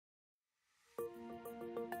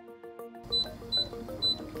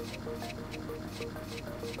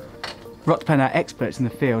Rutpen are experts in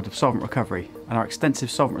the field of solvent recovery, and our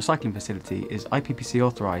extensive solvent recycling facility is IPPC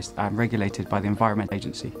authorised and regulated by the Environment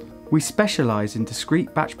Agency. We specialise in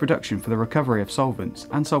discrete batch production for the recovery of solvents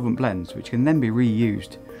and solvent blends, which can then be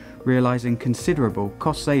reused, realising considerable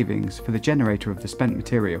cost savings for the generator of the spent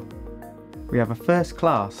material. We have a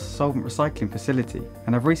first-class solvent recycling facility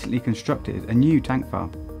and have recently constructed a new tank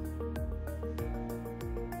farm.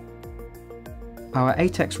 Our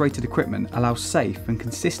ATEX rated equipment allows safe and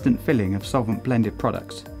consistent filling of solvent blended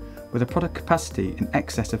products. With a product capacity in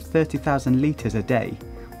excess of 30,000 litres a day,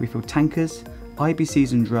 we fill tankers,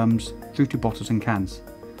 IBCs and drums through to bottles and cans.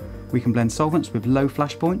 We can blend solvents with low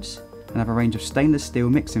flash points and have a range of stainless steel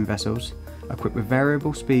mixing vessels equipped with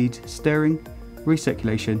variable speed stirring,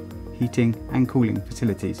 recirculation, heating and cooling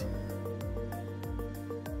facilities.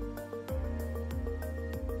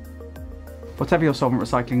 Whatever your solvent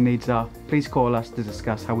recycling needs are, please call us to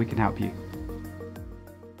discuss how we can help you.